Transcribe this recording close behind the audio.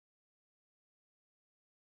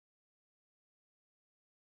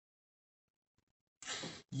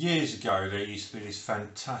Years ago, there used to be this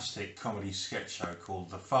fantastic comedy sketch show called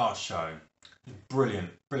The Fast Show. Brilliant,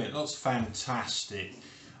 brilliant. Lots of fantastic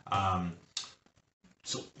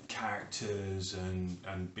sort of characters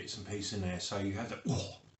and bits and pieces in there. So you had the,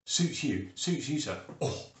 oh, suits you, sir.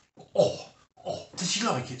 Oh, does she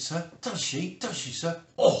like it, sir? Does she, sir?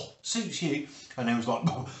 Oh, suits you. And then it was like,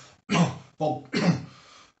 Bob,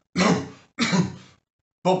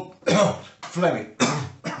 Bob Fleming.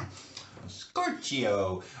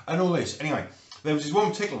 Scorchio and all this. Anyway, there was this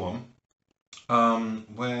one particular one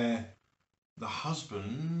where the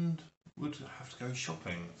husband would have to go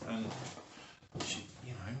shopping, and she,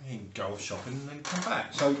 he'd go off shopping and then come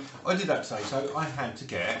back. So I did that today. So I had to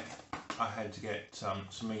get some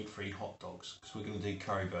meat-free hot dogs because we're going to do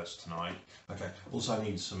currywurst tonight. Okay. Also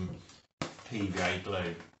need some PVA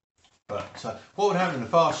glue. But what would happen in the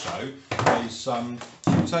fast show is she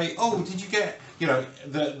would say, "Oh, did you get?"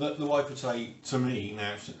 The wife would say to me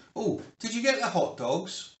now, "Oh, did you get the hot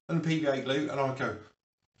dogs and the PVA glue?" And I'd go,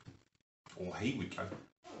 or he would go,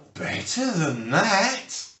 "Better than that."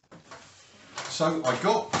 So I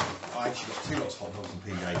actually got 2 lots of hot dogs and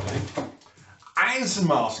PVA glue, and some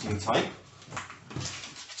masking tape,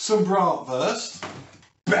 some bratwurst.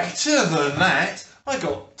 Better than that, I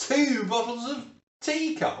got 2 bottles of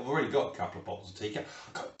teacup. I've already got a couple of bottles of teacup.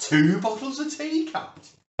 I've got 2 bottles of teacup.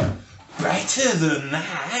 Better than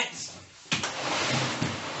that,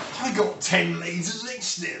 I got 10 litres of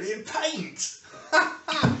exterior paint.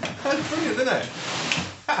 That's brilliant, isn't it?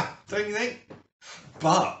 Don't you think?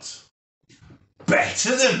 But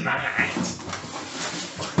better than that,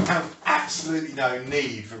 I have absolutely no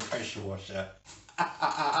need for a pressure washer.